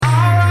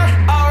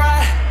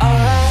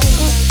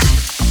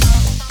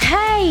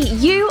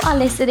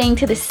listening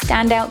to the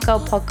Standout Girl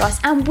podcast,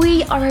 and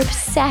we are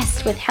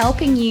obsessed with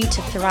helping you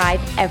to thrive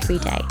every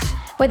day.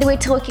 Whether we're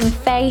talking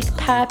faith,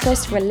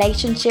 purpose,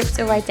 relationships,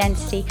 or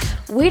identity,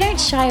 we don't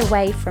shy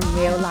away from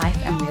real life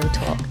and real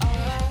talk.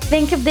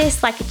 Think of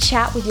this like a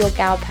chat with your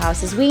gal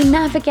pals as we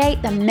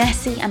navigate the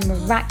messy and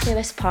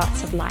miraculous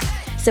parts of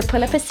life. So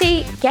pull up a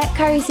seat, get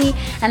cozy,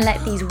 and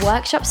let these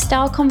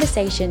workshop-style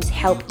conversations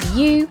help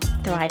you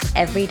thrive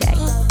every day.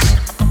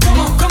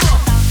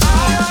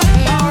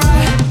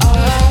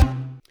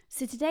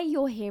 So today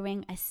you're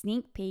hearing a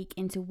sneak peek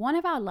into one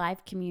of our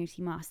live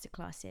community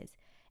masterclasses.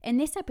 In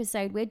this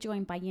episode, we're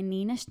joined by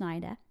Janina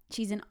Schneider.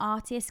 She's an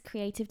artist,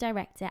 creative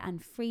director,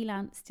 and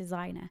freelance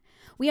designer.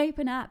 We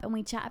open up and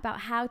we chat about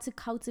how to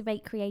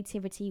cultivate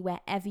creativity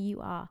wherever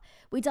you are.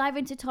 We dive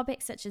into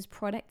topics such as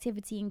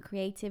productivity and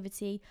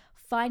creativity,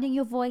 finding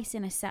your voice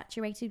in a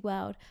saturated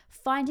world,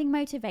 finding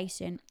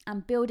motivation,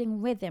 and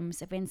building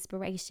rhythms of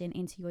inspiration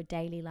into your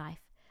daily life.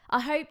 I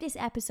hope this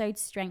episode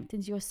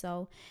strengthens your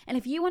soul. And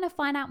if you want to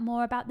find out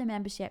more about the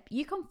membership,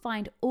 you can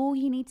find all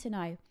you need to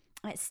know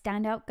at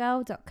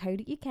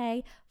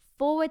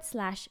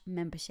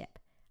standoutgirl.co.uk/membership.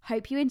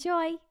 Hope you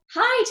enjoy.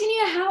 Hi,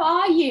 Janina, how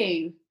are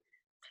you?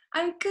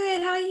 I'm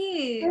good. How are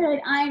you? Good.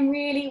 I'm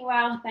really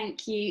well,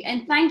 thank you.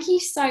 And thank you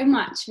so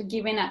much for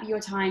giving up your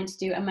time to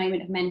do a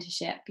moment of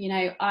mentorship. You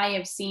know, I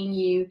have seen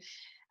you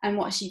and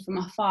watched you from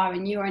afar,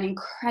 and you're an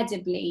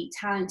incredibly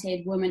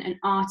talented woman, an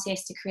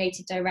artist, a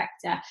creative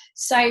director.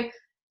 So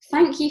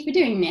thank you for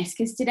doing this,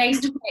 because today's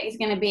topic is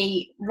going to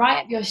be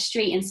right up your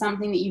street and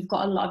something that you've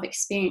got a lot of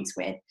experience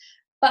with.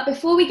 But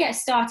before we get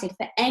started,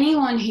 for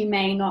anyone who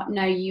may not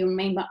know you and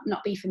may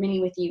not be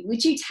familiar with you,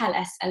 would you tell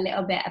us a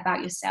little bit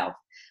about yourself?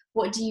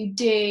 What do you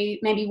do?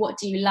 Maybe what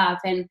do you love?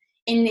 And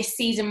in this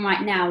season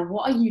right now,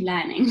 what are you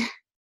learning?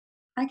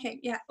 Okay,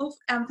 yeah.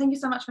 Thank you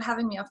so much for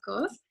having me, of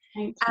course.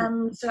 Thank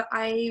you. So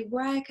I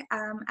work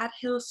at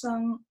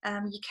Hillsong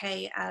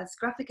UK as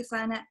graphic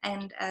designer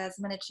and as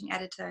managing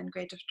editor and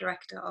creative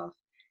director of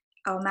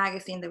our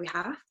magazine that we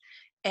have.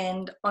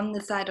 And on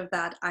the side of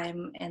that,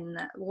 I'm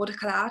an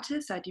watercolor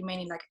artist. So I do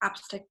mainly like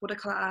abstract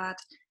watercolor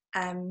art,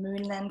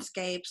 moon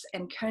landscapes,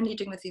 and currently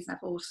during the season,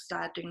 I've also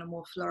started doing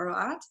more floral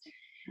art.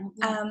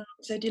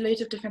 So I do loads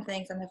of different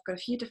things, and I've got a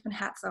few different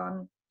hats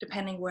on,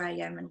 depending where I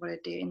am and what I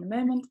do in the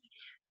moment.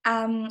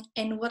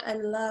 And what I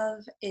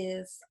love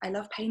is I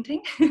love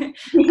painting.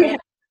 Yeah.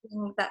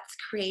 That's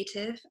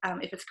creative.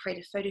 If it's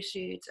creative photo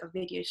shoots or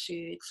video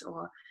shoots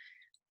or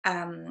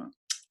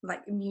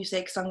like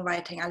music,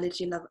 songwriting, I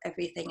literally love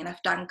everything. And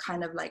I've done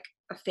kind of like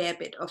a fair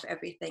bit of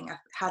everything. I've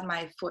had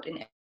my foot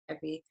in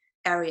every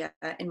area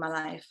in my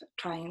life,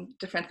 trying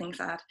different things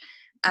out.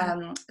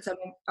 So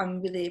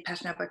I'm really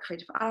passionate about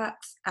creative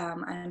arts.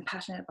 I'm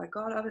passionate about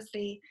God,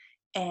 obviously,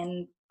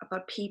 and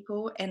about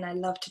people, and I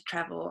love to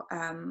travel.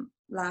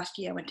 Last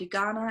year I went to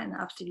Ghana and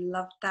I absolutely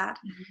loved that.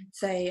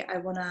 So I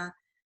want to,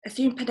 as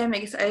soon as the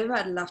pandemic is over,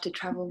 I'd love to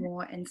travel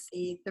more and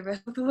see the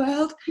rest of the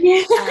world.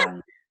 Yeah.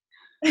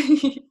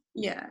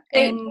 Yeah.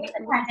 And the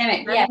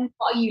pandemic, yeah,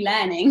 what are you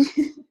learning?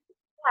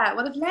 Yeah,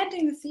 well, I've learned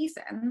in the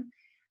season,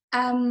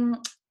 and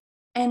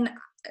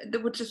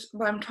which is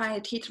what I'm trying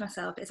to teach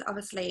myself is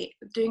obviously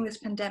during this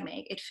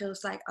pandemic, it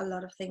feels like a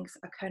lot of things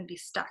are currently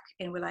stuck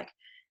and we're like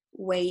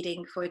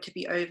waiting for it to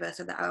be over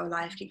so that our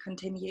life can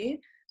continue.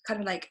 Kind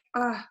of like,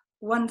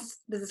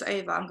 once this is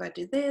over, I'm going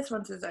to do this.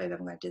 Once this is over,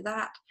 I'm going to do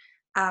that.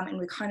 And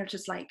we're kind of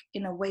just like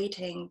in a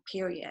waiting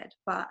period.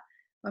 But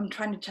what I'm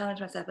trying to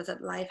challenge myself is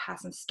that life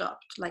hasn't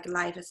stopped. Like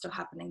life is still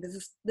happening.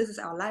 This is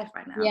our life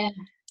right now. Yeah.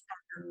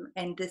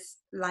 And this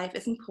life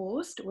isn't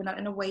paused. We're not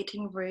in a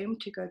waiting room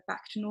to go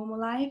back to normal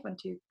life and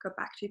to go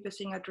back to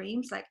pursuing our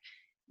dreams. Like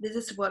this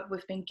is what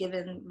we've been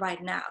given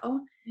right now.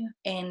 Yeah.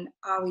 And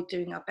are we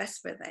doing our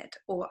best with it,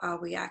 or are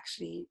we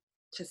actually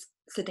just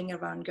sitting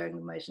around going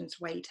through motions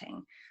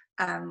waiting?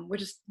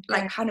 Which is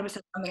like 100%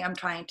 something I'm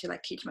trying to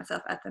like teach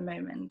myself at the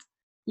moment.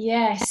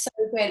 Yeah, so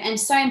good and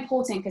so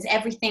important, because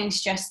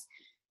everything's just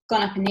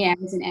gone up in the air,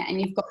 isn't it? And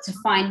you've got to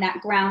find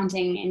that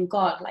grounding in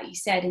God, like you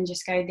said, and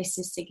just go, this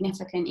is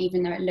significant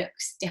even though it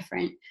looks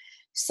different.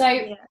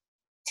 So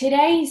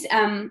today's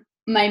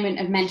moment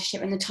of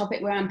mentorship and the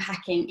topic we're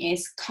unpacking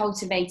is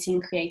cultivating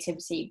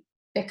creativity,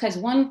 because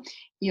one,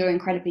 you're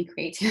incredibly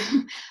creative,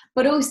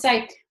 but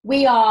also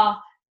we're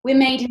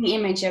made in the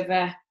image of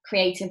a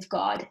creative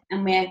God,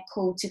 and we're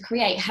called to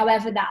create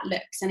however that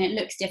looks, and it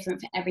looks different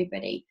for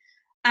everybody.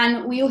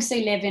 And we also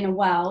live in a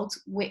world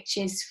which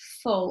is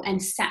full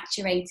and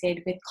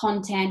saturated with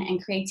content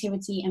and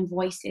creativity and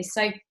voices.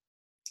 So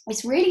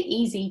it's really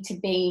easy to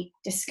be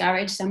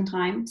discouraged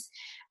sometimes.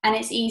 And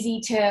it's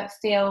easy to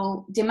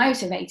feel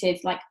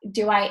demotivated. Like,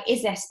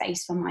 is there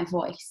space for my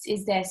voice?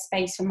 Is there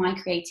space for my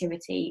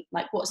creativity?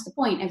 Like, what's the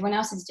point? Everyone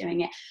else is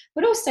doing it.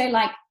 But also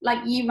like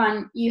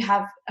you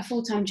have a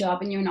full-time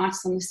job and you're an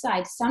artist on the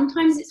side.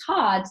 Sometimes it's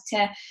hard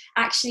to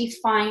actually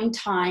find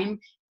time,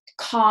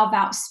 carve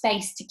out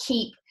space to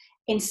keep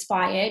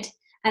inspired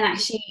and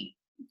actually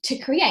to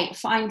create,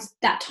 find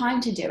that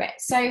time to do it.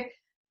 So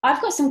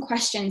I've got some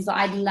questions that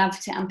I'd love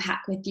to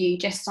unpack with you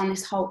just on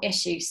this whole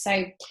issue.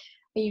 So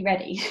Are you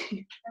ready?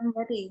 I'm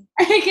ready.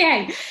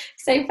 Okay,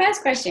 so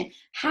first question,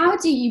 how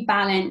do you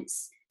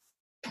balance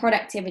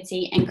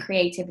productivity and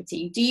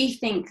creativity? Do you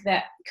think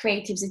that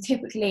creatives are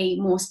typically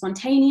more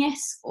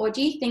spontaneous, or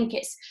do you think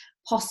it's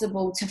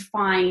possible to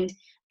find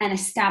and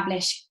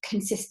establish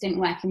consistent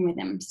working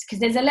rhythms? Because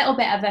there's a little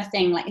bit of a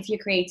thing, like if you're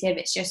creative,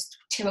 it's just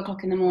 2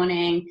 o'clock in the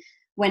morning,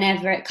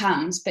 whenever it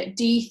comes. But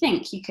do you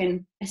think you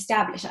can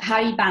establish, like,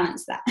 how do you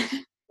balance that?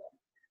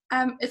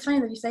 It's funny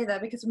that you say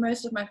that, because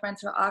most of my friends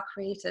who are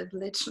creative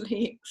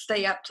literally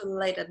stay up till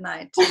late at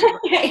night.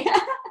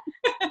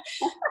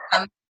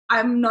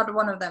 I'm not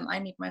one of them. I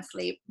need my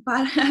sleep.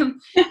 But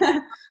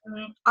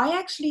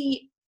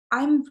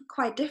I'm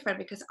quite different,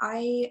 because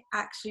I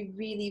actually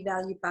really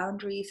value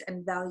boundaries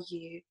and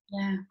value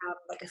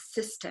like a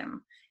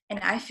system. And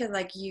I feel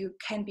like you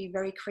can be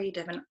very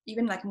creative, and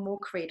even like more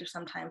creative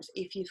sometimes,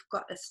 if you've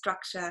got a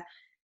structure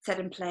set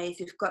in place,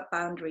 you've got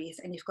boundaries,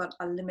 and you've got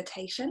a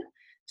limitation.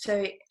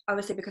 So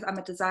obviously, because I'm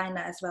a designer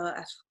as well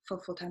as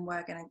for full-time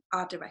work and an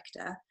art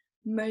director,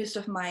 most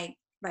of my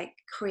like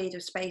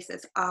creative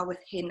spaces are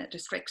within a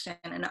restriction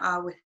and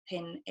are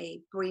within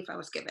a brief I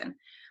was given.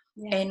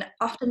 Yeah. And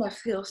often it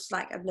feels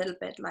like a little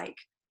bit like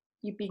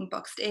you being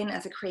boxed in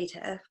as a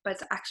creative, but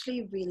it's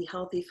actually really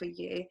healthy for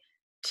you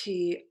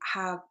to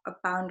have a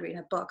boundary in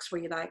a box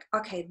where you're like,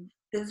 okay,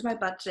 this is my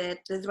budget,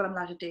 this is what I'm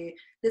allowed to do,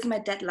 this is my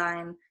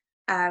deadline,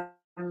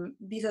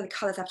 these are the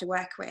colors I have to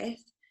work with,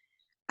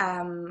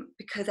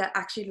 because that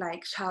actually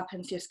like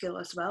sharpens your skill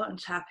as well, and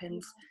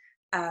sharpens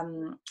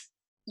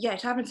it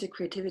sharpens your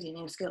creativity and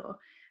your skill.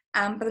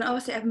 But then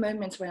obviously I have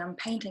moments when I'm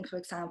painting, for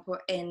example,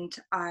 and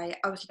I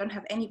obviously don't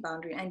have any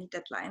boundary, any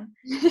deadline.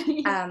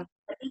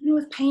 But even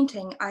with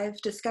painting, I've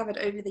discovered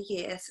over the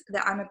years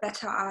that I'm a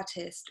better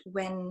artist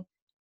when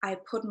I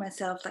put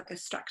myself like a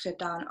structure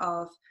down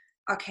of,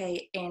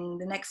 okay, in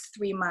the next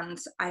 3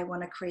 months, I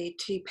want to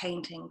create 2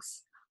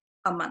 paintings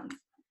a month.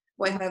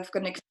 Or if I've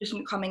got an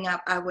exhibition coming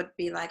up, I would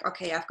be like,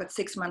 okay, I've got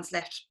 6 months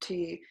left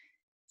to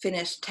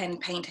finish 10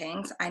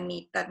 paintings.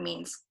 That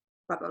means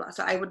blah, blah, blah.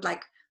 So I would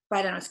like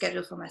write down a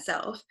schedule for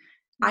myself.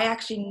 I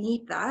actually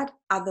need that.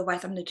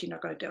 Otherwise, I'm literally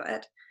not going to do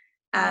it.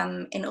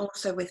 And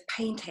also with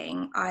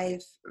painting,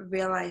 I've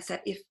realized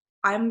that if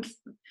I'm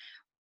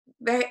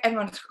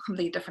everyone's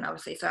completely different,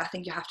 obviously. So I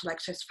think you have to like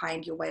just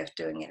find your way of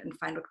doing it and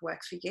find what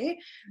works for you.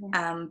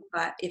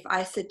 But if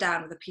I sit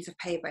down with a piece of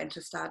paper and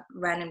just start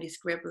randomly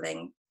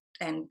scribbling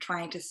and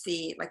trying to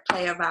see, like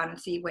play around and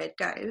see where it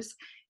goes,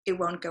 it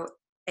won't go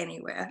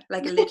anywhere.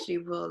 Like it literally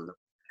will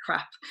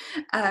crap.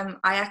 I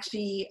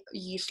actually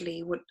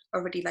usually would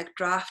already like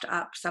draft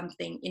up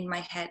something in my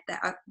head that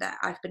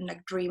I've been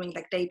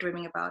like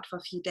daydreaming about for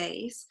a few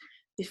days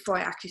before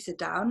I actually sit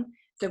down.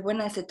 So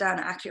when I sit down,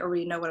 I actually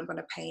already know what I'm going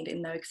to paint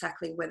and know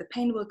exactly where the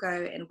paint will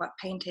go and what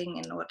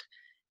painting and what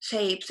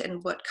shapes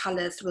and what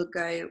colors will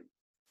go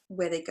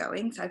where they're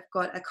going. So I've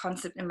got a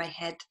concept in my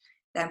head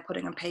that I'm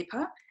putting on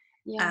paper.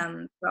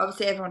 But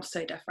obviously everyone's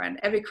so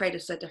different. Every creator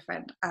is so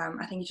different.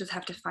 I think you just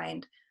have to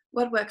find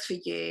what works for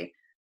you,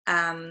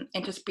 and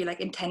just be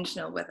like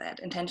intentional with it,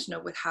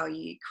 intentional with how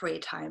you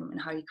create time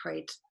and how you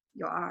create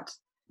your art.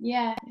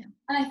 Yeah,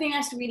 and I think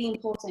that's really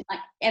important. Like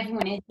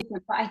everyone is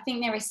different, but I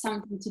think there is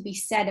something to be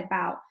said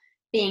about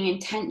being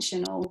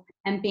intentional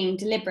and being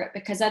deliberate,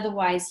 because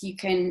otherwise you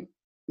can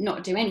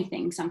not do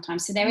anything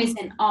sometimes. So there is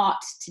an art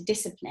to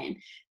discipline.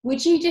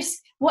 Would you just,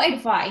 what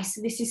advice,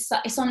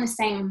 it's on the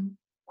same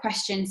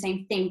question,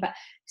 same thing, but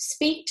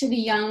speak to the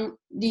young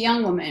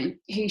woman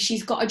who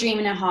she's got a dream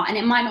in her heart, and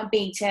it might not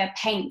be to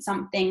paint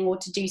something or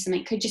to do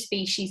something. It could just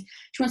be she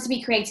wants to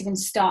be creative and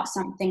start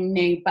something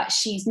new, but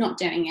she's not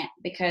doing it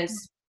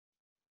because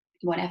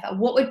whatever.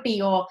 What would be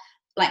your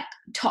like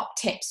top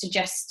tips to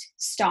just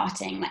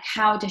starting? Like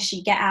how does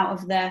she get out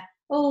of the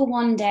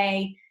one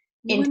day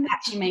into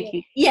actually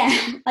making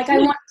like I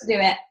want to do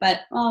it,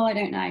 but I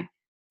don't know.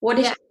 What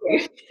does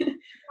she do?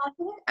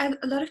 I think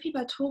a lot of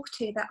people I talk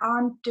to that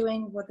aren't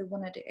doing what they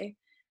want to do.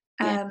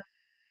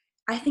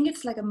 I think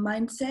it's like a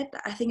mindset.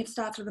 I think it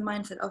starts with a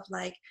mindset of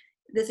like,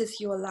 this is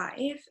your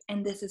life,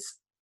 and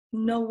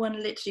no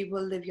one literally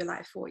will live your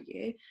life for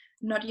you.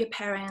 Not your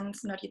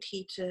parents, not your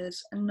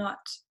teachers, not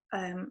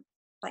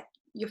like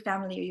your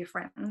family or your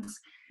friends.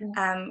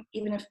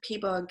 Even if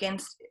people are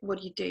against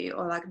what you do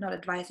or like not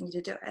advising you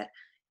to do it,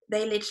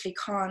 they literally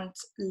can't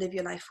live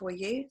your life for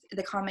you.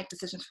 They can't make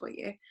decisions for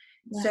you.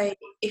 So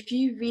if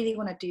you really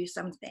want to do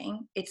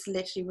something, it's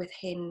literally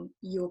within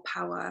your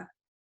power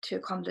to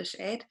accomplish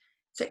it.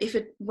 So if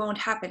it won't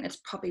happen, it's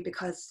probably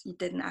because you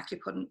didn't actually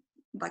put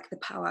like the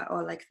power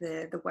or like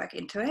the work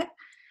into it.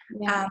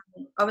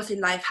 Obviously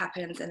life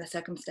happens and the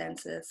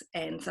circumstances,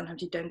 and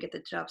sometimes you don't get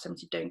the job,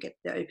 sometimes you don't get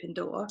the open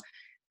door,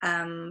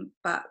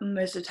 but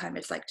most of the time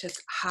it's like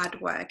just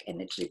hard work and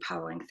literally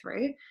powering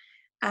through.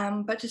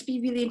 But just be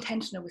really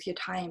intentional with your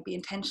time. Be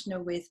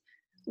intentional with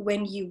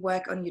when you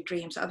work on your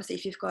dreams. Obviously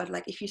if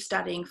you're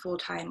studying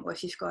full-time, or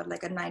if you've got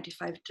like a 9 to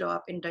 5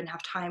 job and don't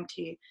have time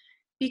to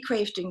be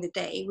creative during the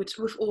day, which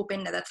we've all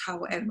been there, that's how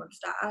everyone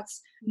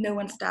starts. No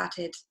one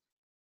started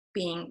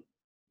being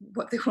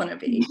what they want to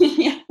be.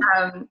 Yeah.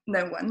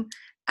 No one.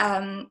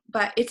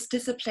 But it's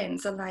discipline.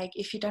 So like,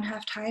 if you don't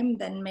have time,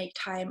 then make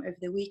time over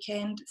the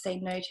weekend. Say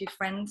no to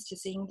friends, to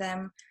seeing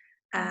them.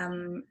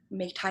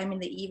 Make time in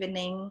the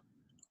evening.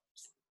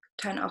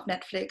 Turn off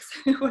Netflix,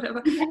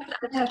 whatever. I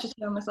have to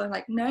tell myself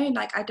like, no,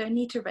 like I don't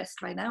need to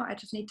rest right now. I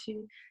just need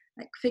to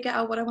like figure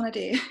out what I want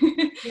to do.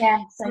 Yeah,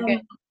 so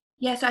good.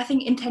 Yeah, so I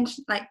think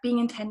being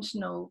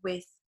intentional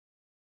with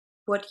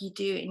what you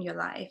do in your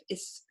life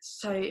is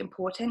so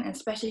important, and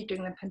especially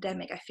during the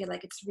pandemic. I feel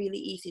like it's really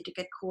easy to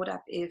get caught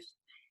up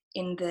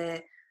in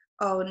the,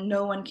 oh,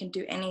 no one can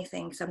do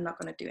anything, so I'm not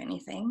going to do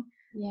anything.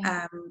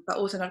 Yeah. But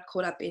also not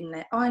caught up in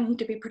the, oh, I need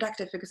to be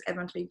productive because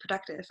everyone's being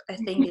productive. I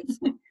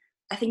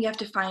think you have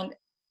to find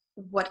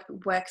what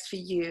works for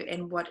you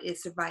and what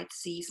is the right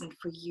season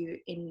for you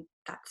in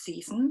that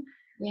season.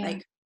 Yeah.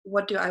 Like,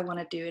 what do I want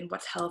to do and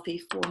what's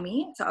healthy for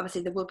me? So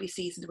obviously there will be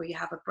seasons where you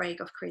have a break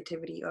of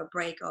creativity or a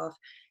break of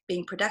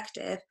being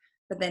productive,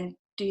 but then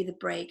do the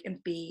break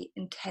and be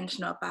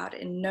intentional about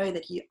it and know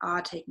that you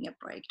are taking a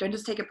break. Don't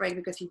just take a break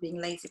because you're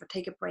being lazy, but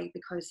take a break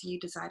because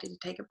you decided to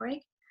take a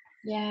break.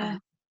 Yeah.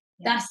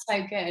 Yeah. That's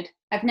so good.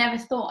 I've never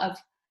thought of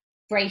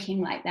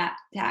breaking like that,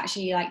 to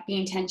actually like be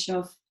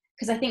intentional,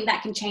 because I think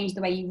that can change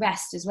the way you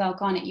rest as well,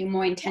 can't it? You're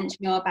more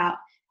intentional about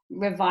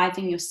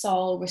reviving your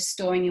soul,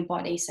 restoring your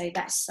body. So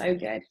that's so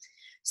good.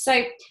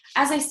 So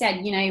as I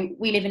said, you know,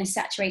 we live in a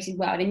saturated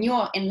world, and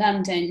you're in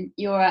London,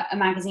 you're a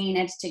magazine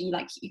editor, you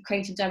like, you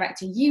creative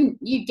director, you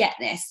get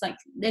this, like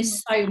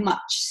there's so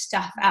much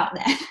stuff out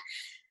there.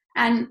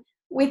 And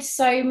with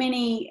so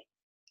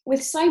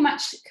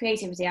much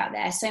creativity out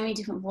there, so many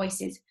different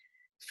voices,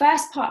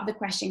 first part of the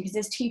question, because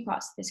there's two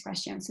parts to this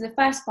question. So the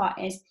first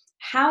part is,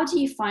 how do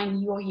you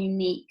find your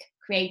unique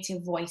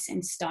creative voice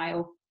and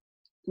style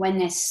when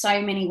there's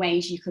so many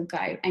ways you could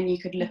go, and you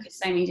could look at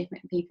so many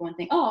different people and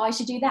think, oh, I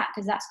should do that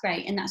because that's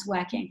great and that's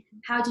working.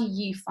 How do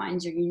you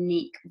find your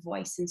unique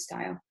voice and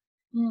style?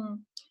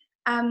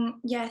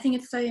 Yeah, I think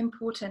it's so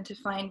important to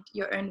find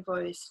your own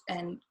voice,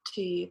 and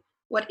to,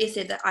 what is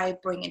it that I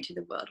bring into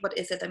the world? What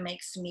is it that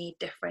makes me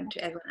different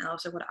to everyone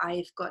else, or what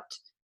I've got,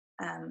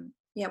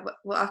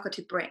 what I've got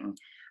to bring.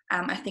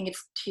 I think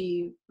it's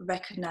to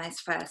recognize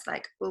first,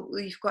 like, well,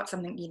 you've got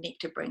something unique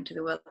to bring to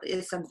the world. There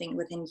is something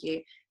within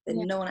you that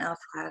no one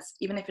else has,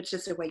 even if it's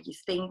just the way you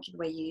think, the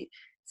way you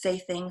say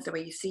things, the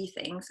way you see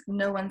things.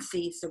 No one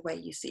sees the way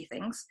you see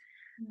things.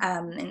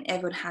 And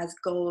everyone has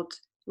gold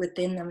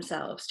within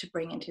themselves to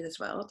bring into this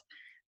world.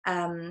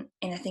 And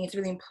I think it's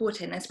really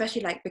important,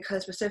 especially like,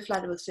 because we're so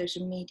flooded with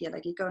social media.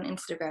 Like, you go on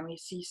Instagram, you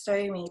see so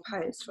many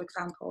posts, for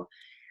example.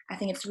 I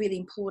think it's really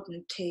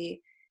important to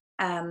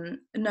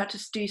not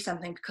just do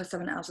something because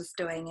someone else is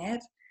doing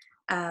it,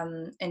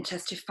 and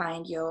just to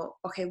find your,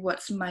 okay,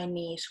 what's my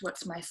niche,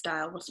 what's my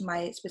style, what's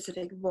my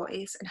specific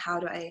voice, and how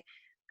do I,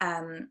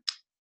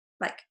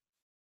 like,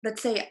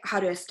 let's say, how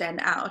do I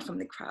stand out from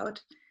the crowd?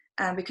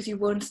 Because you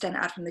won't stand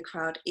out from the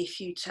crowd if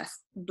you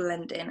just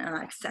blend in and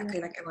are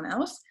exactly like everyone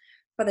else.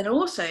 But then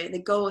also,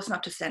 the goal is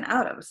not to stand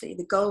out, obviously.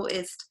 The goal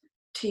is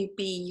to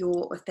be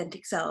your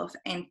authentic self,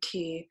 and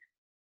to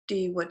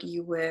do what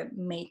you were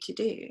made to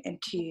do, and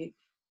to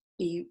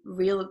be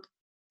real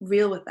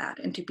with that,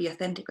 and to be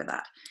authentic with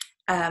that.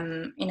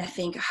 And I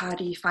think, how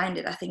do you find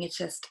it? I think it's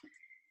just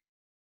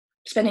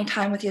spending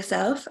time with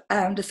yourself,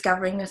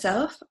 discovering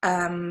yourself,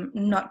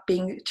 not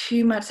being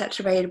too much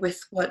saturated with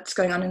what's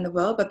going on in the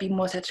world, but be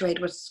more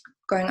saturated with what's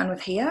going on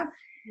with here.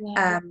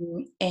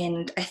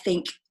 And I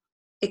think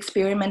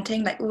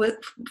experimenting, like,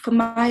 for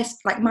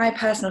my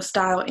personal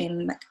style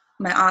in, like,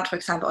 my art, for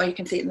example, or you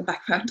can see it in the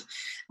background.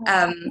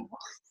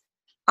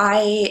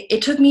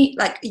 It took me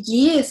like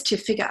years to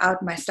figure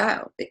out my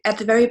style. At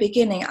the very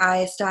beginning,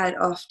 I started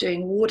off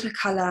doing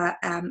watercolor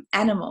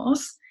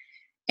animals,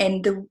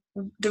 and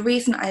the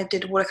reason I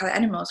did watercolor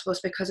animals was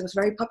because it was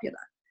very popular.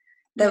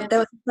 That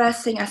was the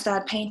first thing I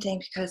started painting,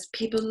 because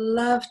people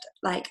loved,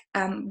 like,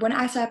 when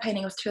I started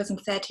painting, it was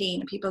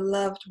 2013. People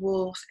loved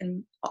wolves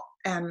and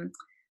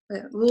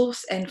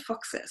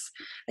foxes.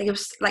 Like, it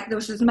was like, there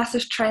was this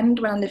massive trend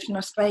when I lived in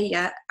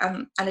Australia.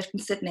 I lived in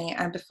Sydney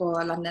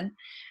before London.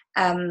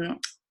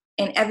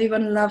 And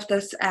everyone loved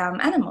those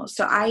animals.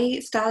 So I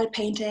started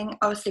painting,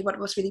 obviously, what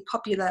was really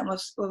popular and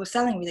what was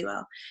selling really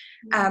well.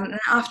 And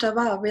after a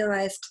while, I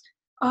realized,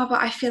 oh,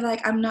 but I feel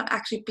like I'm not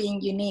actually being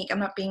unique. I'm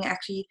not being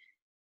actually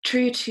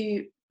true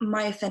to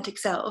my authentic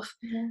self.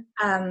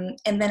 And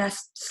then I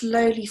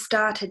slowly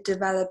started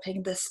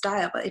developing this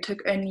style, but it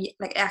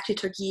actually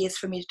took years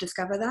for me to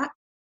discover that.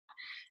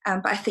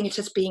 But I think it's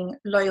just being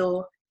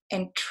loyal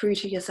and true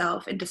to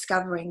yourself, and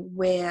discovering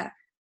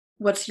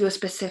what's your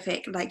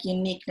specific, like,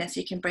 uniqueness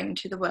you can bring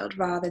to the world,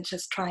 rather than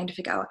just trying to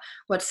figure out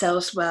what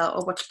sells well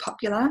or what's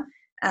popular,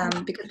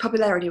 because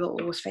popularity will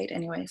always fade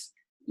anyways.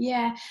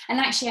 Yeah, and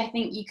actually I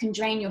think you can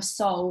drain your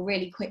soul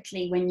really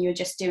quickly when you're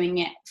just doing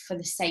it for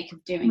the sake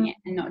of doing it,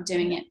 and not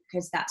doing it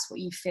because that's what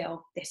you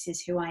feel, this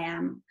is who I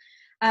am.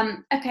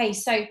 Okay,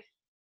 so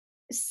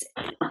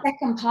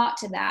second part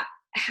to that,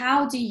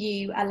 how do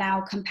you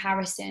allow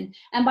comparison?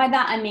 And by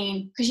that I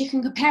mean, because you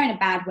can compare in a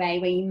bad way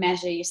where you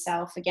measure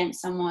yourself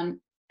against someone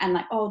and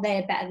like, oh,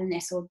 they're better than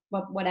this or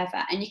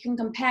whatever, and you can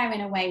compare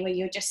in a way where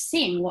you're just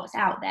seeing what's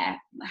out there,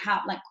 how,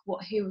 like,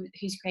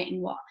 who's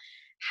creating what.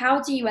 How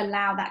do you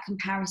allow that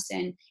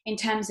comparison in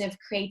terms of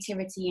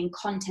creativity and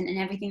content and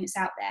everything that's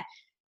out there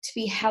to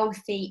be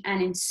healthy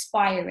and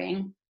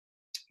inspiring,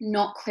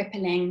 not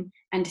crippling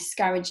and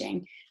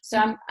discouraging?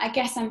 So I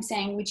guess I'm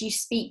saying, would you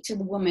speak to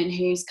the woman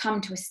who's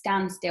come to a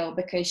standstill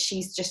because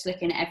she's just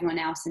looking at everyone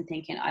else and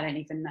thinking, I don't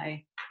even know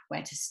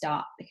where to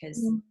start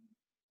because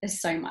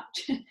there's so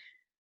much?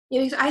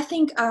 Yeah, because I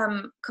think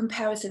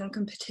comparison and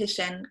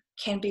competition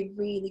can be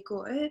really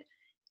good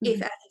if,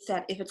 as you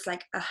said, if it's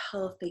like a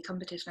healthy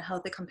competition, a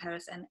healthy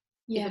comparison,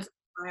 if it's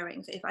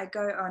inspiring. So if I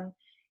go on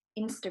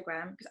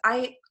Instagram, because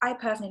I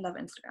personally love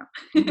Instagram.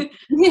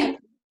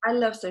 I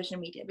love social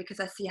media because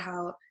I see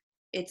how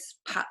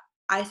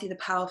I see the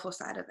powerful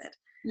side of it.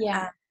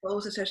 But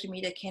also social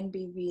media can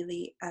be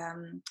really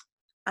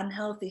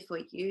unhealthy for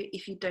you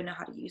if you don't know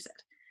how to use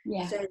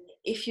it. So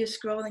if you're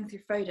scrolling through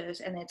photos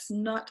and it's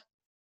not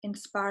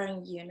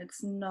inspiring you and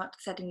it's not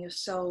setting your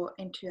soul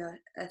into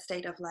a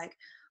state of like,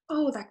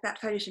 oh, like that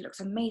photo shoot looks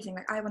amazing,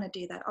 like I want to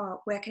do that, oh,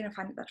 where can I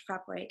find that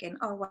fabric, and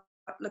oh, what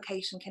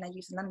location can I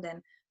use in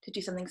London to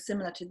do something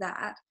similar to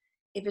that.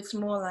 If it's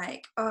more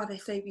like, oh, they're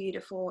so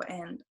beautiful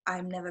and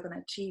I'm never going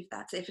to achieve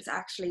that. So if it's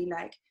actually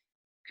like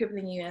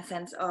crippling you in a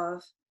sense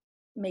of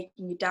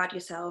making you doubt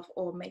yourself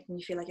or making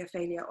you feel like a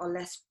failure or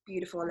less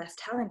beautiful or less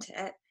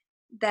talented,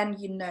 then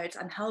you know it's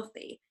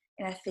unhealthy.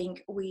 And I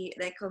think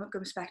that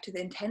comes back to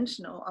the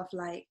intentional of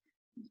like,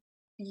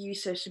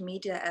 use social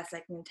media as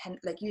like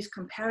use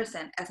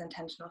comparison as an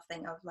intentional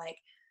thing of like,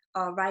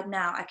 oh, right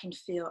now I can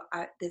feel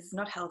this is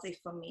not healthy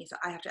for me, so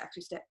I have to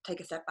actually take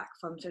a step back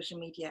from social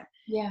media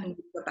and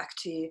go back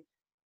to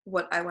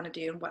what I want to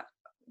do and what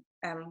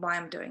why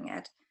I'm doing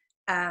it.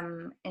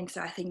 And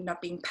so I think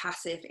not being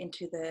passive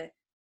into the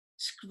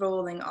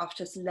scrolling of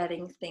just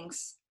letting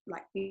things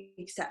like be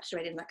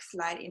saturated and like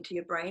slide into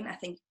your brain. I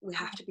think we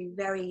have to be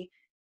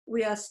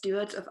we are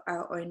stewards of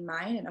our own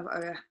mind and of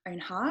our own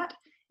heart.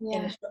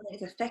 And if something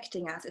is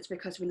affecting us, it's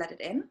because we let it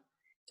in.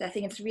 So I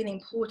think it's really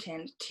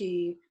important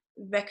to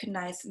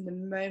recognize the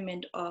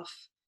moment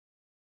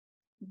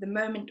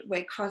where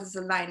it crosses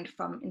a line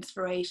from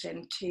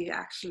inspiration to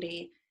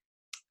actually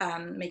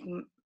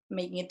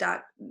making it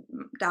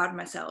doubt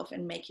myself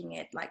and making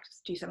it like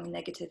do something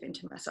negative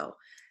into my soul.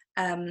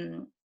 I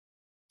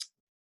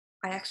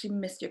actually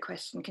missed your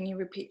question. Can you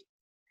repeat?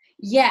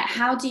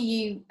 How do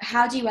you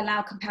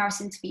allow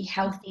comparison to be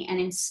healthy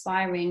and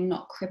inspiring,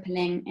 not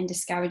crippling and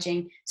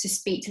discouraging? To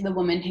speak to the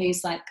woman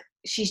who's like,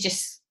 she's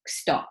just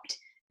stopped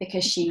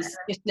because she's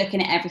just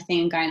looking at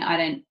everything and going, I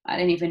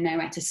don't even know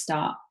where to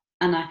start.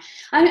 And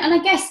I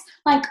guess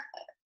like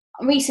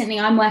recently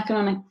I'm working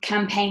on a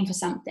campaign for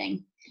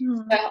something,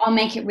 so I'll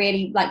make it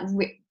really like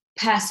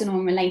personal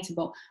and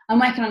relatable. I'm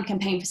working on a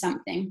campaign for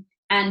something,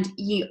 and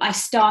I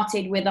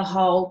started with a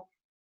whole,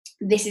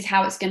 this is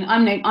how it's gonna,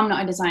 I'm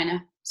not a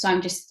designer, so I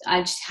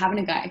just having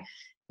a go.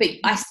 But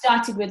I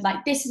started with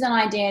like, this is an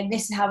idea,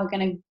 this is how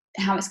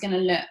it's gonna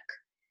look.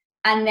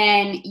 And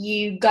then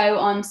you go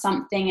on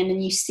something and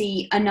then you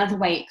see another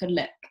way it could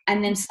look.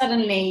 And then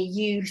suddenly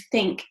you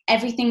think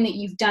everything that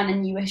you've done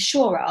and you were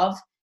sure of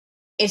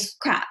is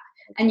crap.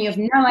 And you have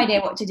no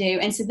idea what to do.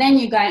 And so then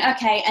you're going,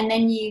 okay, and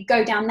then you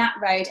go down that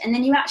road and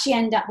then you actually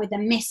end up with a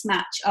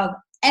mismatch of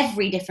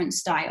every different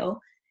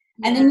style.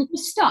 And then you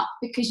just stop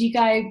because you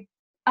go,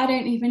 I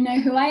don't even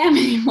know who I am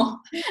anymore.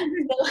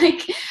 So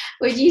like,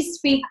 would you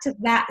speak to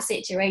that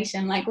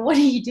situation? Like, what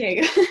do you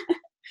do?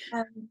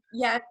 I've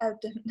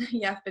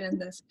been in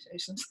those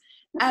situations.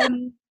 I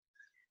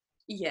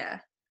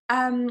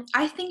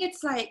think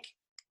it's like,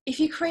 if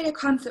you create a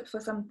concept for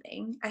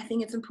something, I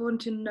think it's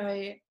important to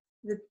know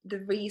the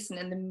reason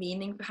and the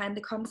meaning behind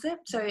the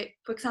concept. So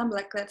for example,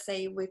 like let's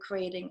say we're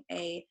creating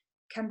a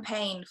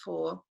campaign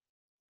for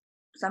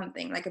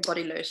something like a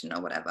body lotion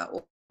or whatever,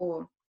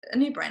 or a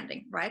new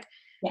branding, right?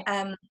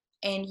 And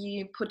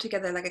you put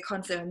together like a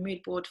concept and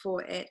mood board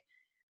for it.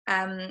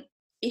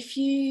 If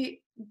you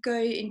go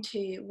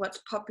into what's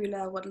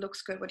popular, what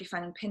looks good, what you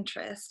find on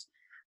Pinterest,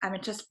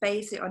 and just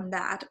base it on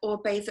that,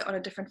 or base it on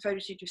a different photo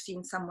shoot you've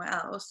seen somewhere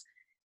else,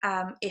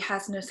 it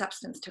has no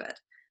substance to it.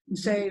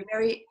 So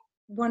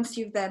once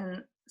you've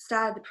then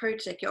started the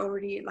project, you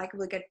already like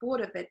will get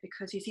bored of it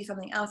because you see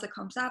something else that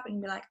comes up and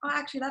you're like, oh,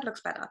 actually that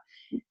looks better.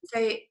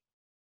 So,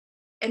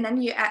 and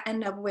then you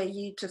end up where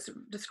you just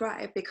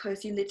described,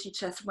 because you literally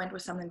just went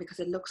with something because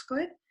it looks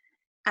good.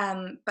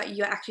 But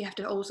you actually have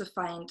to also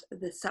find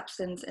the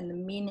substance and the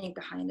meaning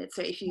behind it.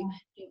 So if you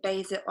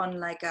base it on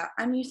like,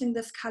 I'm using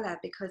this color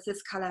because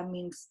this color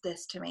means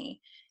this to me,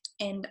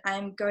 and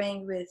I'm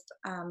going with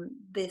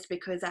this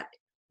because that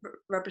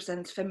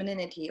represents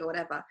femininity or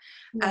whatever.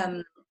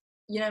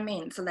 You know what I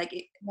mean? So like,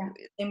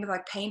 same with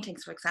like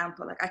paintings, for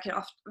example. Like I can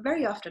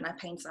very often I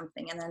paint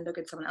something and then look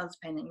at someone else's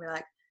painting and be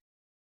like,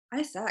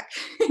 I suck.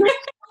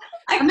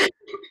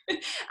 I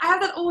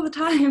have that all the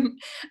time.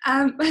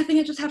 But I think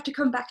I just have to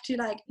come back to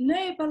like,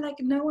 no, but like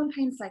no one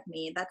paints like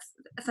me. That's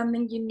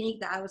something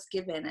unique that I was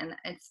given, and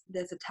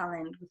there's a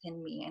talent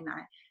within me, and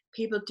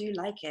people do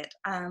like it.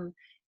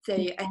 So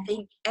I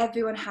think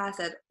everyone has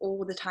it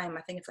all the time.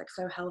 I think it's like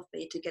so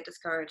healthy to get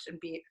discouraged and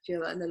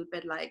feel a little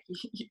bit like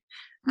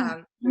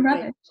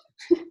Rubbish.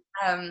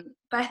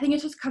 But I think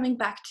it's just coming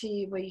back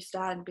to where you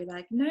start and be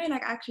like, no,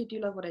 like I actually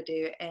do love what I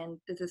do, and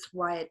this is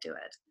why I do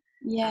it.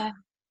 Yeah.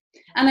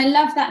 And I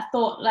love that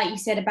thought, like you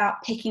said,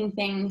 about picking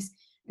things,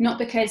 not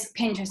because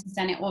Pinterest has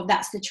done it or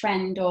that's the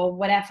trend or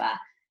whatever,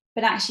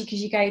 but actually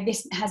because you go,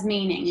 this has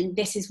meaning and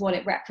this is what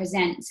it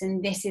represents.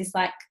 And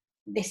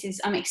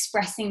I'm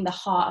expressing the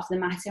heart of the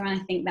matter. And I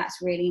think that's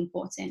really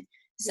important.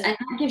 So, and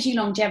that gives you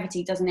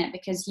longevity, doesn't it?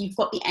 Because you've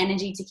got the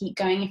energy to keep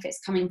going if it's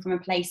coming from a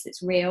place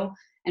that's real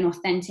and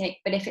authentic.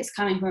 But if it's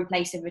coming from a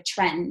place of a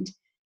trend,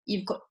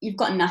 you've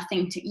got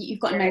nothing you've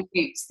got no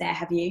roots there,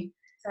 have you?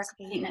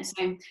 Exactly. I think that's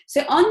home.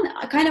 So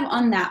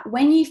on that,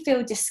 when you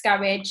feel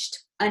discouraged,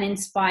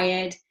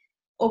 uninspired,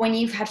 or when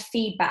you've had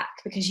feedback,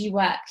 because you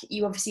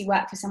obviously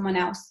work for someone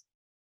else,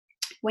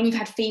 when you've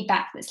had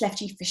feedback that's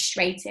left you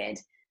frustrated,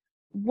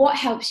 what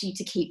helps you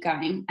to keep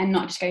going and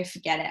not just go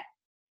forget it?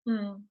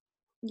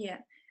 Yeah.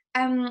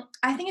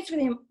 I think it's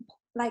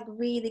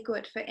really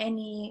good for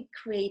any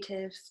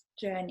creative's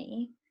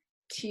journey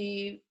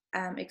to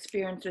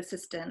experience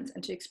resistance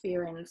and to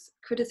experience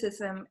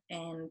criticism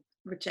and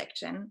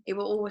rejection. It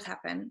will always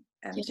happen.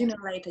 Sooner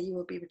or later you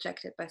will be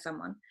rejected by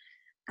someone,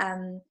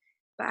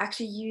 but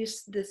actually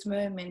use this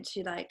moment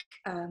to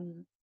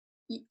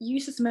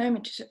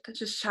to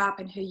just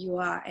sharpen who you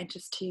are, and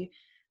just to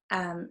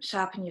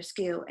sharpen your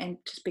skill, and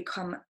just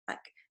become like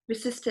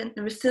resistant.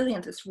 The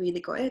resilience is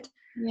really good.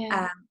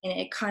 And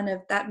it kind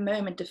of, that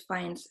moment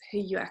defines who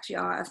you actually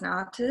are as an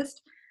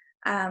artist.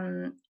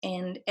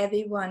 And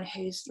everyone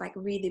who's like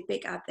really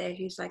big out there,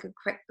 who's like a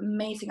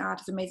amazing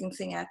artist, amazing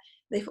singer,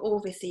 they've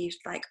all received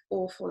like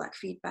awful like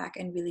feedback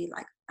and really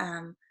like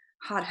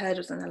hard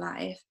hurdles in their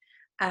life.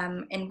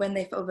 And when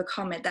they've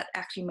overcome it, that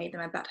actually made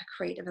them a better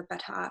creative, a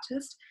better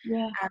artist.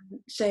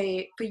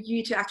 So for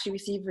you to actually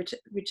receive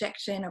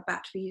rejection or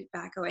bad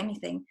feedback or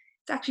anything,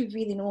 it's actually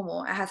really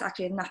normal. It has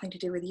actually nothing to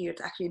do with you.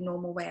 It's actually a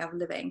normal way of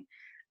living.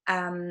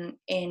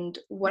 And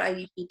what I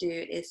usually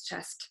do is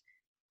just,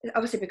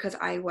 obviously because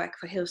I work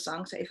for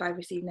Hillsong, so if I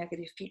receive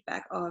negative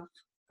feedback on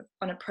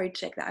a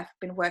project that I've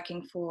been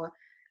working for,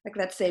 like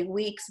let's say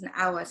weeks and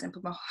hours, and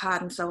put my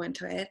heart and soul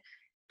into it,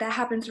 that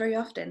happens very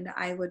often, that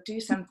I would do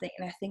something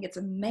and I think it's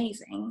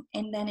amazing,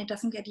 and then it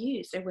doesn't get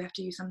used, so we have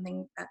to use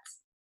something that's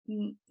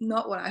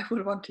not what I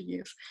would want to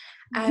use.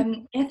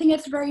 And I think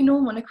it's very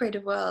normal in a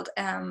creative world,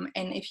 and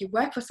if you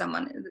work for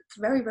someone, it's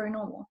very, very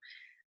normal.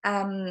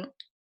 And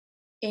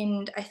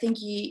I think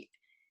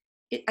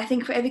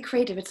for every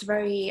creative, it's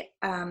very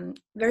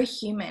very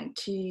human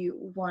to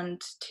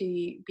want to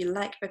be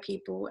liked by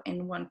people,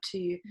 and want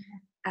to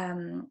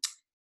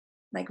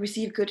like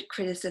receive good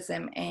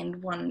criticism,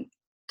 and want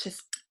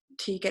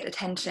to get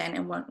attention,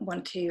 and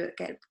want to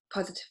get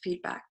positive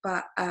feedback.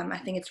 But I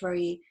think it's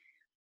very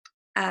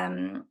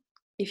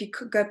if you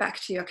could go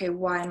back to, okay,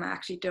 why am I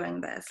actually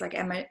doing this? Like,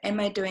 am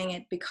I doing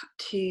it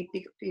to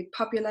be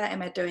popular?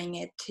 Am I doing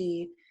it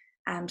to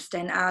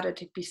stand out, or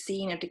to be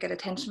seen, or to get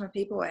attention from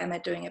people? Or am I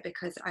doing it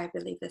because I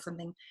believe there's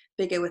something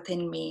bigger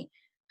within me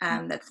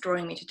that's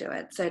drawing me to do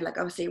it? So like,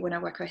 obviously when I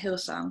work for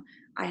Hillsong,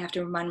 I have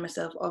to remind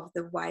myself of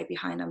the why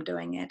behind I'm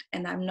doing it,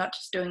 and I'm not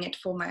just doing it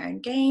for my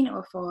own gain,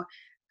 or for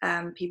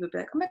people be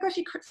like, oh my gosh,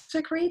 you're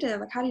so creative,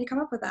 like how do you come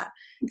up with that?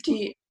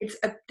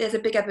 There's a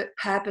bigger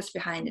purpose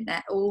behind it. And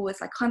I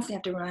always like constantly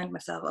have to remind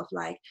myself of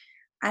like,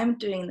 I'm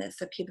doing this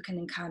so people can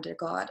encounter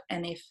God,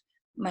 and if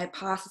my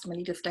pastors, my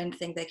leaders don't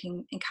think they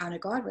can encounter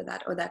God with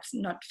that, or that's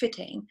not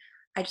fitting,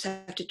 I just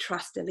have to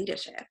trust the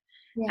leadership.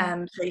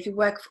 So if you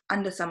work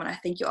under someone, I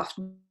think you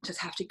often just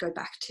have to go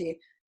back to,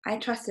 I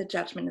trust the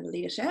judgment of the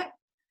leadership.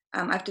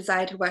 I've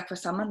decided to work for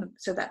someone,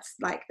 so that's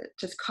like, it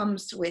just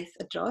comes with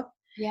a job.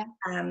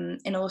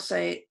 And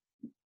also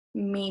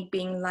me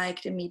being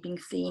liked and me being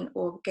seen,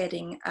 or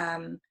getting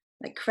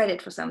like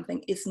credit for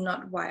something, is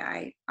not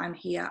why I'm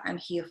here. I'm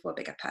here for a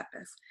bigger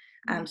purpose.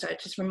 So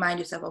just remind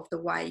yourself of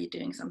the why you're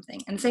doing something.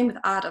 And same with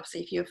art,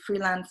 obviously, if you're a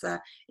freelancer,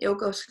 it all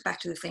goes back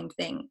to the same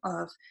thing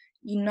of,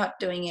 you're not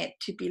doing it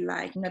to be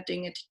liked, you're not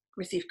doing it to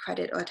receive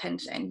credit or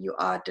attention. You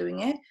are doing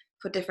it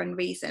for different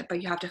reasons,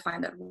 but you have to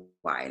find out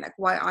why. Like,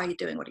 why are you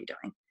doing what you're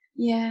doing?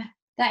 Yeah,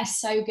 that is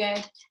so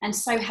good and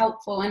so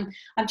helpful. And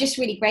I'm just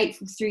really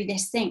grateful through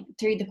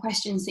the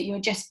questions, that you're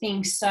just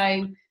being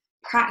so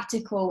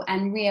practical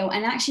and real,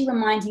 and actually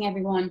reminding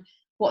everyone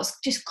what's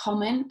just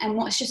common and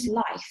what's just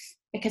life.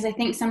 Because I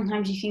think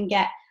sometimes you can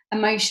get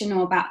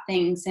emotional about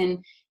things and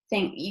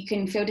think you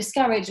can feel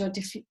discouraged or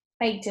defeated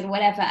or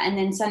whatever, and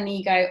then suddenly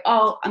you go,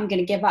 oh, I'm going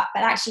to give up.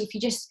 But actually, if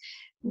you just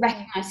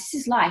recognize this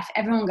is life,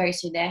 everyone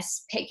goes through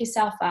this, pick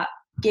yourself up,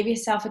 give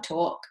yourself a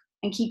talk,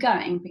 and keep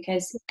going,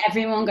 because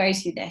everyone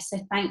goes through this. So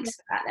thanks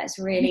for that. That's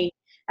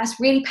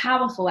really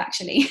powerful,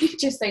 actually,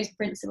 just those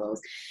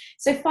principles.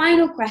 So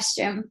final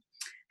question,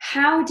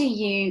 how do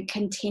you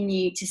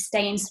continue to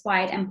stay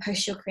inspired and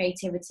push your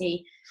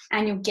creativity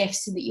and your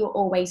gifts so that you're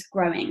always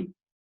growing?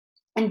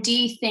 And do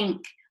you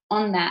think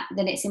on that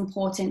it's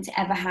important to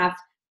ever have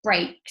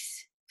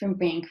breaks from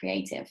being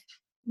creative?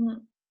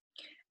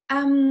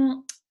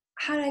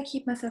 How do I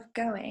keep myself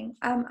going?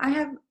 I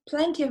have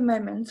plenty of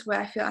moments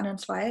where I feel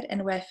uninspired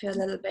and where I feel a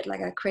little bit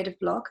like a creative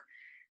block,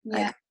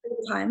 like all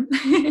the time.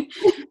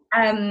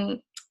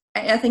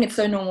 I think it's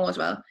so normal as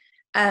well.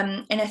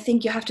 And I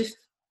think you have to,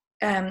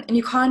 and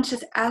you can't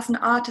just, as an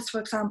artist,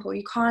 for example,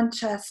 you can't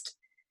just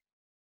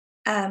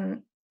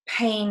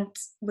paint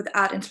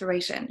without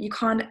inspiration. You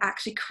can't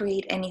actually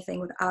create anything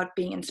without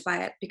being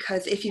inspired,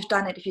 because if you've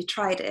done it, if you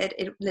tried it,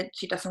 it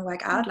literally doesn't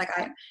work out. Like,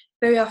 I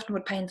very often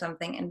would paint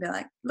something and be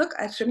like, look,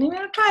 I shouldn't even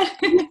have tried.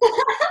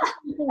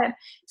 Yeah.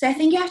 So I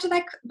think you have to,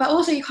 like, but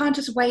also you can't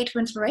just wait for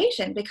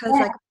inspiration, because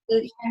like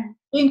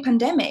during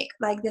pandemic,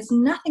 like there's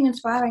nothing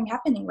inspiring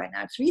happening right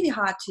now. It's really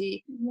hard to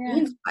be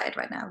inspired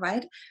right now,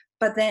 right?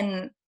 But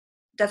then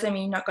doesn't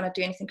mean you're not going to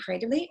do anything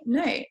creatively.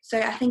 No. So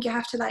I think you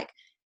have to like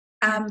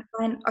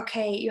find,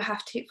 okay, you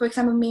have to, for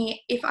example,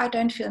 me, if I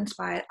don't feel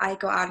inspired, I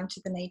go out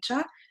into the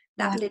nature.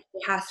 That literally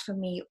has for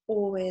me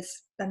always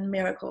done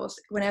miracles.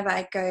 Whenever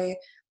I go,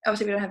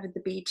 obviously we don't have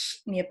the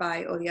beach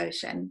nearby or the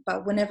ocean,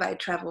 but whenever I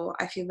travel,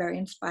 I feel very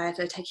inspired.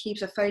 I take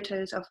heaps of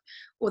photos of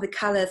all the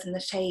colors and the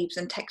shapes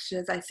and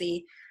textures I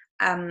see.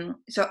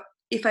 So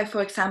if I,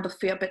 for example,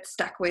 feel a bit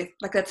stuck with,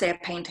 like, let's say a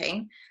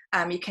painting,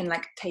 you can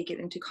like take it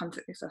into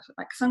context of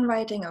like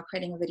songwriting or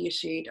creating a video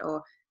shoot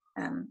or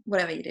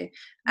whatever you do.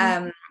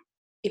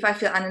 If I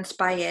feel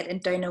uninspired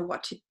and don't know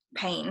what to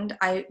paint,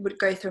 I would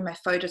go through my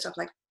photos of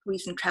like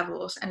recent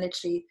travels and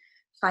literally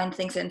find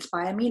things that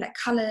inspire me, like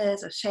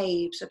colors or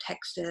shapes or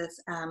textures.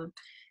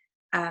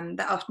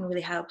 That often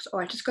really helps.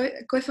 Or I just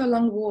go for a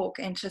long walk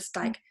and just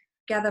like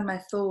gather my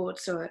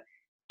thoughts, or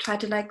try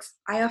to like,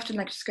 I often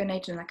like just go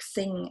nature and like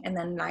sing and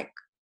then like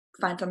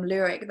find some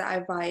lyric that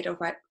I write, or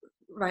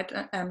write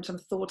some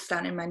thoughts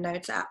down in my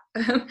notes app.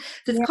 So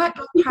it's quite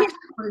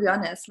practical, to be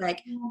honest,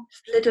 like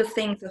little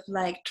things of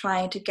like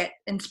trying to get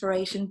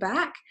inspiration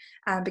back,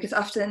 because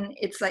often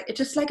it's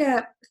just like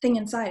a thing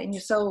inside in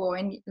your soul or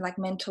in like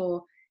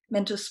mental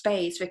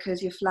space,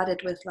 because you're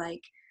flooded with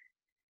like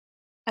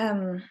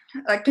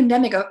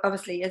pandemic.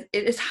 Obviously it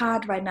is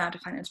hard right now to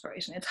find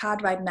inspiration. It's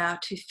hard right now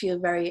to feel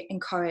very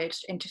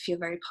encouraged and to feel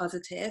very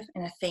positive,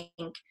 and I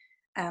think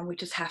we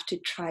just have to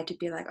try to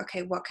be like,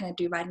 okay, what can I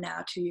do right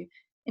now to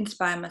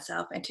inspire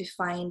myself and to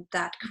find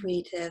that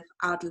creative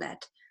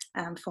outlet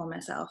for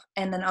myself.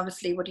 And then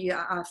obviously what you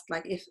asked,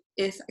 like, if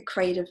is a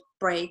creative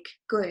break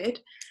good,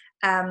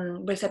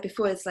 what I said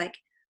before is like,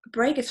 a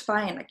break is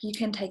fine, like you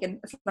can take it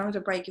as long as a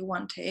break you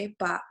want to,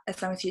 but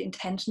as long as you're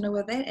intentional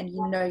with it and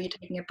you know you're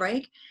taking a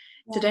break.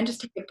 So don't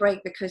just take a break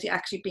because you're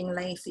actually being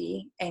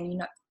lazy and you're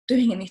not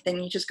doing anything,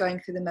 you're just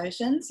going through the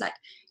motions. Like,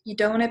 you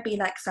don't want to be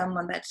like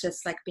someone that's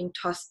just like being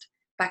tossed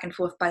back and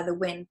forth by the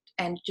wind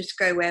and just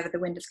go wherever the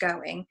wind is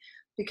going,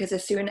 because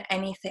as soon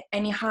any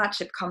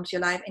hardship comes to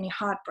your life, any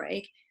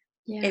heartbreak,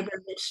 it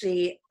will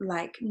literally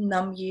like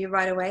numb you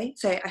right away.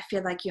 So I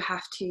feel like you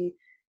have to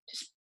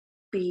just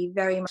be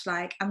very much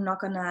like, I'm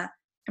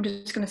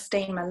just gonna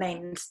stay in my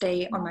lane and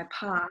stay on my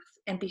path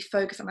and be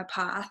focused on my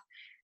path.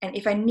 And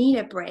if I need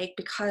a break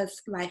because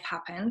life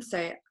happens,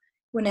 so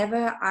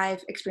whenever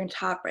I've experienced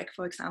heartbreak,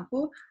 for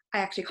example, I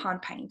actually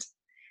can't paint.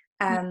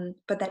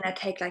 But then I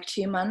take like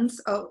 2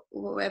 months or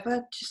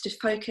whatever just to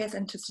focus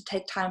and just to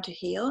take time to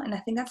heal. And I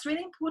think that's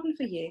really important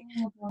for you.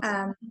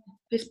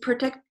 Because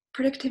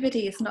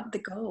productivity is not the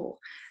goal.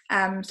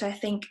 So I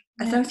think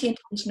as long as you're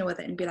intentional with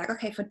it and be like,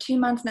 okay, for 2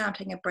 months now I'm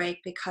taking a break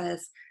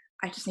because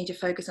I just need to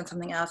focus on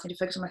something else, I need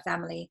to focus on my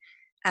family.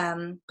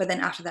 But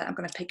then after that, I'm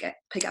going to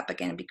pick up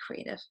again and be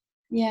creative.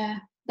 Yeah,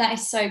 that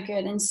is so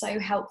good and so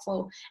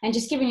helpful. And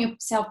just giving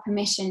yourself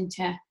permission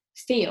to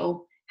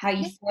feel how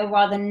you feel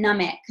rather than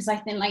numb it. Because I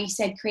think, like you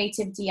said,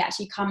 creativity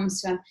actually comes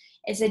from,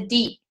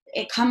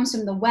 it comes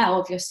from the well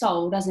of your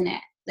soul, doesn't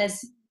it?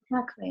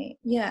 Exactly.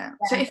 Yeah.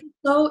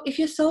 So if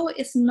your soul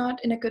is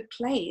not in a good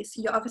place,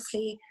 you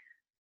obviously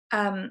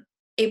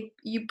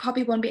you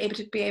probably won't be able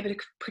to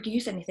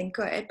produce anything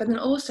good. But then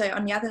also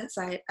on the other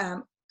side,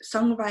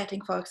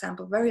 songwriting, for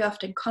example, very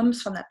often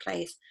comes from that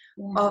place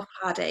of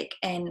heartache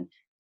and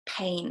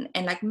pain,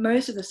 and like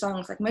most of the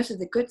songs, like most of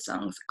the good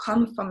songs,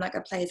 come from like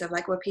a place of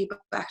like where people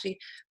are actually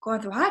going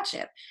through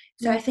hardship.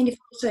 So I think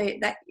it's also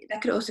that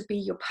could also be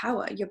your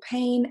power, your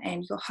pain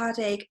and your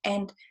heartache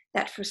and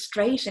that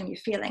frustration you're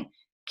feeling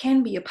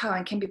can be your power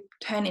and can be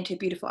turned into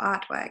beautiful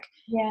artwork.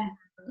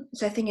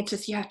 So I think it's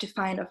just, you have to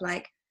find of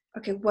like,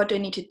 okay, what do I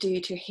need to do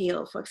to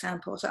heal, for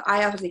example? So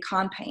I obviously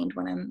can't paint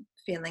when I'm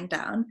feeling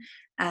down,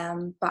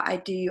 but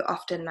I do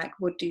often like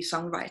would do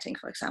songwriting,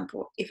 for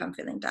example, if I'm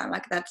feeling down.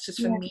 Like that's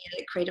just for me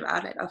a creative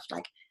outlet of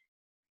like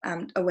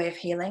a way of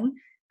healing.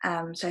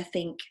 So I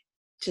think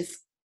just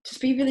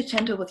be really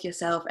gentle with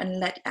yourself and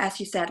let, as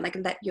you said, like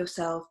let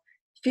yourself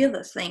feel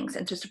those things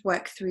and just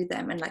work through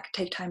them and like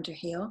take time to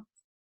heal.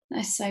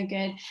 That's so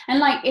good. And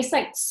like, it's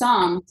like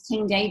Psalms,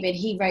 King David,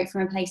 he wrote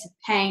from a place of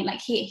pain. Like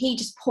he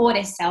just poured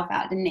himself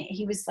out, didn't it?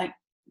 He was like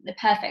the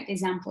perfect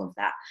example of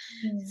that.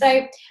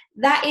 So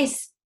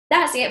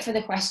that's it for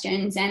the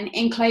questions. And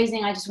in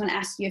closing, I just want to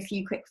ask you a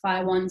few quick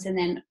fire ones and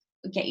then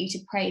get you to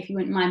pray if you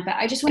wouldn't mind. But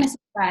I just want to say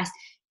first,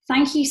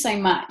 thank you so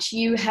much.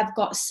 You have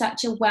got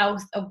such a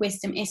wealth of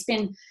wisdom. There's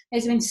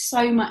been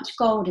so much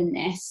gold in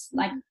this.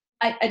 Like,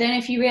 I don't know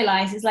if you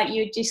realize, it's like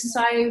you're just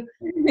so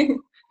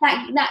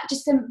that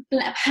just a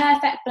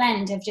perfect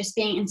blend of just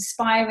being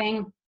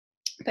inspiring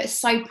but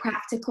so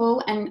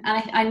practical, and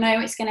I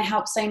know it's going to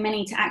help so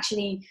many to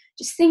actually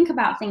just think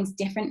about things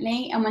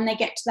differently, and when they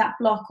get to that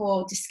block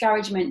or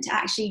discouragement, to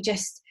actually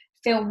just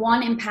feel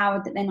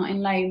empowered that they're not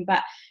alone,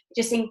 but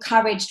just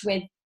encouraged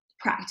with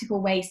practical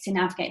ways to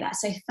navigate that.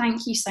 So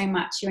thank you so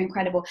much, you're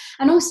incredible.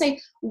 And also,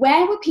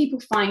 where would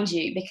people find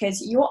you,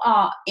 because your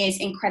art is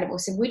incredible?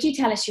 So would you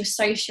tell us your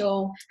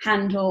social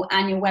handle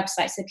and your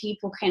website so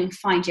people can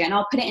find you? And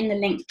I'll put it in the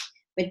link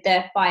with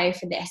the bio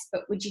for this,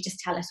 but would you just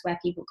tell us where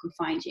people can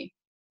find you?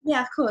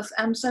 Yeah, of course.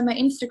 So my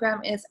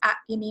Instagram is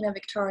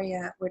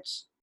 @JaninaVictoria,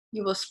 which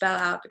you will spell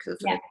out because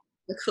it's really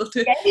difficult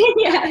to.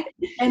 Yeah.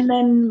 And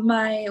then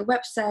my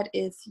website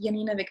is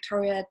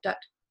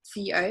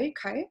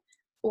janinavictoria.co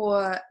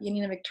or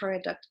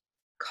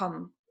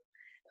janinavictoria.com.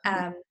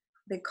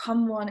 The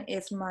com one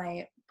is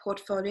my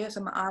portfolio,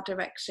 so my art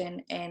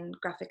direction and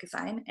graphic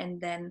design,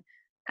 and then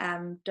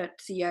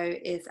 .co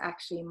is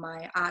actually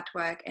my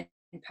artwork and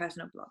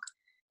personal blog.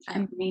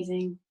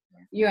 Amazing.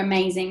 You're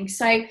amazing.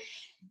 So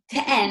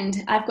to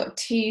end, I've got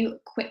 2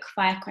 quick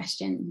fire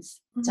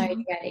questions. So are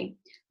you ready?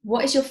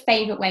 What is your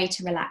favorite way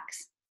to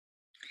relax?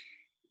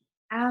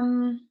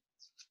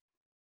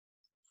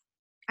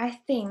 I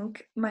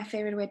think my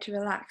favorite way to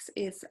relax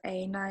is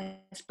a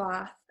nice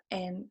bath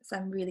and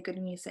some really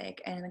good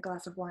music and a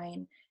glass of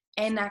wine.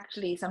 And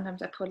actually,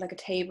 sometimes I put like a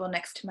table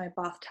next to my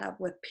bathtub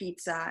with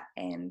pizza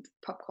and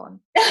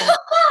popcorn.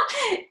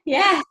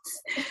 Yes,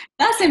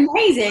 that's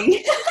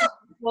amazing.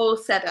 Whole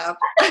setup.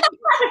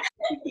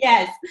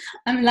 Yes,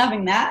 I'm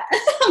loving that.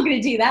 I'm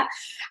going to do that.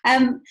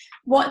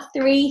 What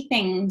 3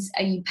 things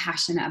are you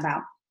passionate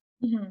about?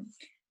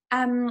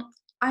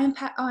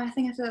 I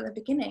think I said at the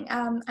beginning.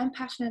 I'm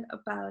passionate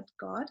about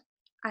God.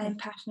 I am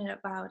passionate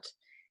about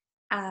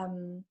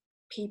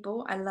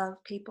people. I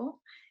love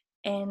people.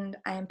 And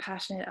I am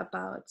passionate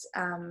about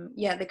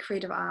the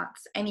creative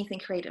arts, anything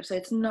creative. So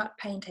it's not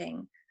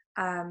painting,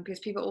 because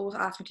people always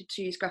ask me to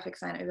choose graphic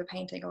design over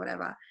painting or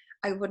whatever.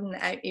 I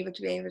wouldn't be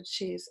able to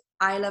choose.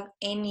 I love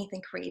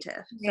anything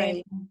creative.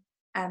 So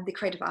the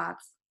creative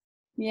arts.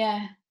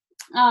 Yeah.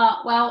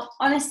 Well,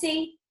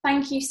 honestly,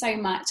 thank you so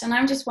much. And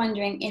I'm just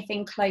wondering if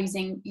in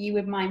closing you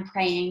would mind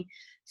praying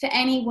for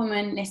any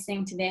woman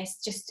listening to this,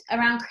 just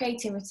around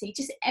creativity,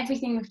 just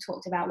everything we've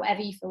talked about,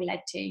 whatever you feel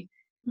led to.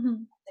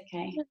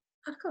 Okay.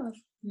 Of course.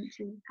 Thank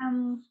you.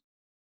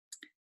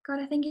 God,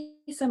 I thank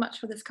you so much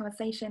for this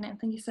conversation, and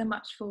thank you so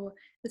much for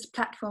this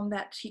platform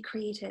that she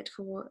created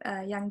for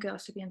young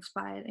girls to be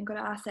inspired. And God,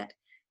 I ask that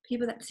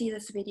people that see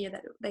this video,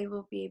 that they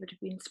will be able to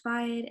be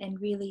inspired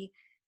and really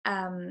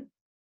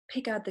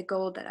pick out the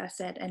gold that I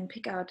said, and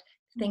pick out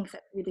things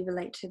that really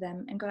relate to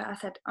them. And God, I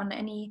ask that on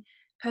any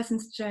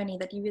person's journey,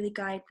 that you really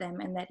guide them,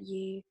 and that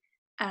you're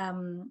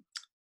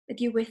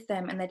with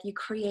them, and that you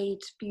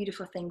create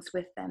beautiful things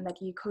with them,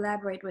 that you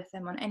collaborate with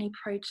them on any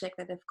project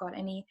that they've got,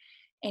 any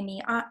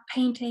art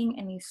painting,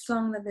 any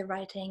song that they're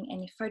writing,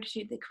 any photo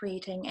shoot they're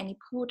creating, any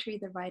poetry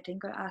they're writing.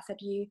 God, I ask that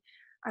you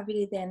are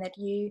really there, and that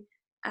you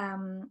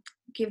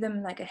give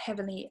them like a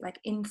heavenly like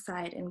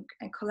insight, and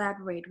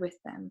collaborate with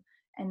them,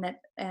 and that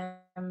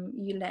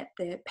you let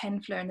the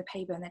pen flow on the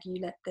paper, and that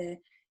you let the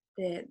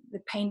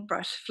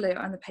paintbrush flow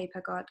on the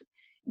paper. God,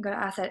 I'm going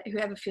to ask that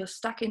whoever feels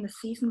stuck in the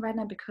season right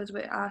now because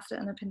we're asked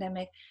in the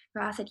pandemic,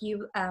 we ask that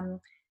you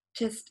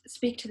just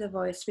speak to the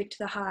voice, speak to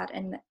the heart,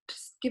 and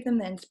just give them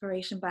the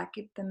inspiration back,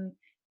 give them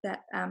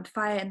that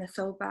fire in the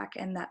soul back,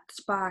 and that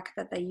spark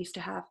that they used to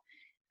have.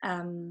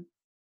 And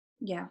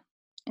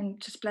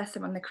just bless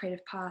them on the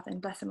creative path, and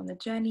bless them on the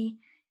journey.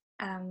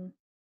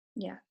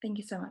 Thank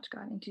you so much,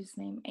 God. In Jesus'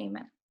 name,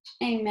 amen.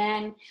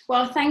 Amen.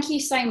 Well, thank you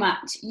so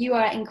much. You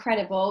are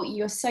incredible.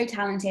 You're so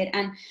talented,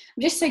 and I'm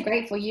just so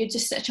grateful. You're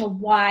just such a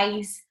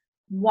wise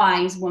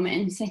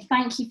woman. So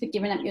thank you for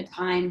giving up your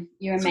time.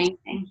 You're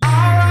amazing. All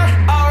right.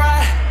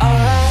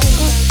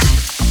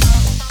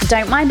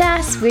 Don't mind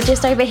us. We're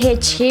just over here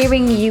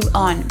cheering you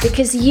on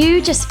because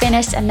you just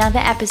finished another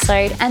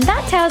episode, and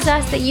that tells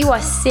us that you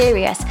are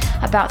serious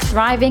about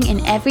thriving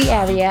in every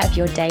area of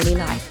your daily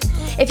life.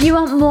 If you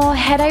want more,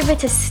 head over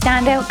to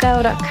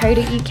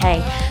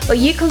standoutgirl.co.uk, where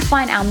you can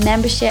find our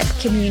membership,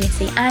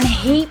 community, and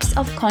heaps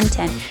of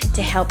content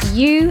to help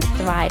you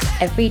thrive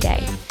every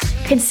day.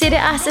 Consider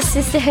us a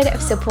sisterhood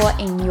of support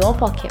in your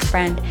pocket,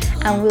 friend,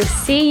 and we'll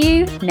see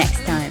you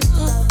next time.